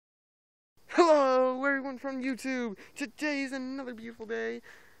Hello, everyone from YouTube. Today is another beautiful day,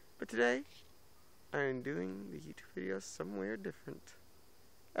 but today I'm doing the YouTube video somewhere different,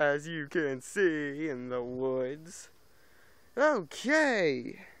 as you can see in the woods.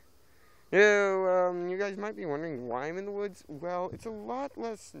 Okay. Now, you guys might be wondering why I'm in the woods. Well, it's a lot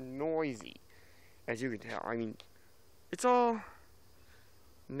less noisy, as you can tell. I mean, it's all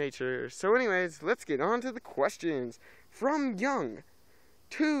nature. So anyways, let's get on to the questions from Young.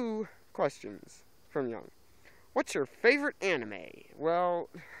 2 questions from Young. What's your favorite anime? Well,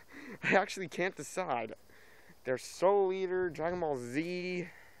 I actually can't decide. There's Soul Eater, Dragon Ball Z.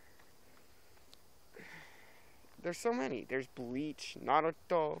 There's so many. There's Bleach,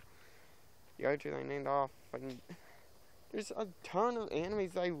 Naruto. The other 2 that I named off. There's a ton of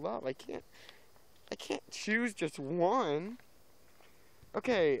animes that I love. I can't choose just one.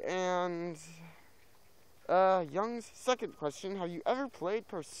 Okay, and Young's second question, have you ever played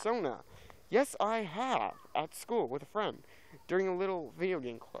Persona? Yes, I have, at school with a friend, during a little video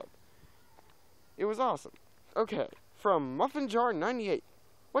game club. It was awesome. Okay, from Muffin Jar 98,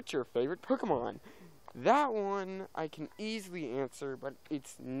 what's your favorite Pokemon? That one I can easily answer, but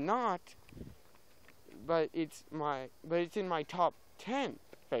it's in my top 10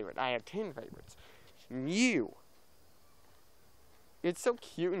 favorite. I have 10 favorites. Mew. It's so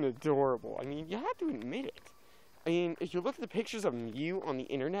cute and adorable. I mean, you have to admit it. I mean, if you look at the pictures of Mew on the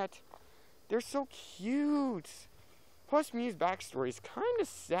internet, they're so cute. Plus, Mew's backstory is kind of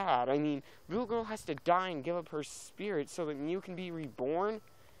sad. I mean, little girl has to die and give up her spirit so that Mew can be reborn.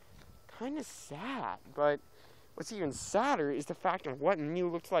 Kind of sad. But what's even sadder is the fact of what Mew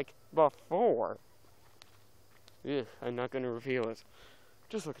looked like before. Ugh, I'm not going to reveal it.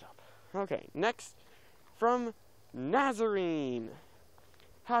 Just look it up. Okay, next, from Nazarene.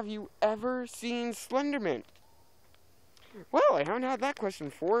 Have you ever seen Slenderman? Well, I haven't had that question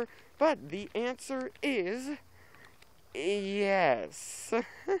before, but the answer is yes.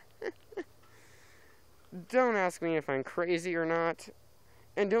 Don't ask me if I'm crazy or not,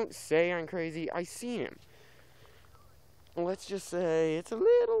 and don't say I'm crazy. I seen him. Let's just say it's a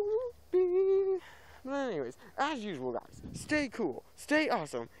little bit. But anyways, as usual, guys, stay cool, stay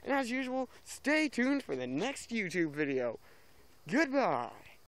awesome, and as usual, stay tuned for the next YouTube video. Goodbye.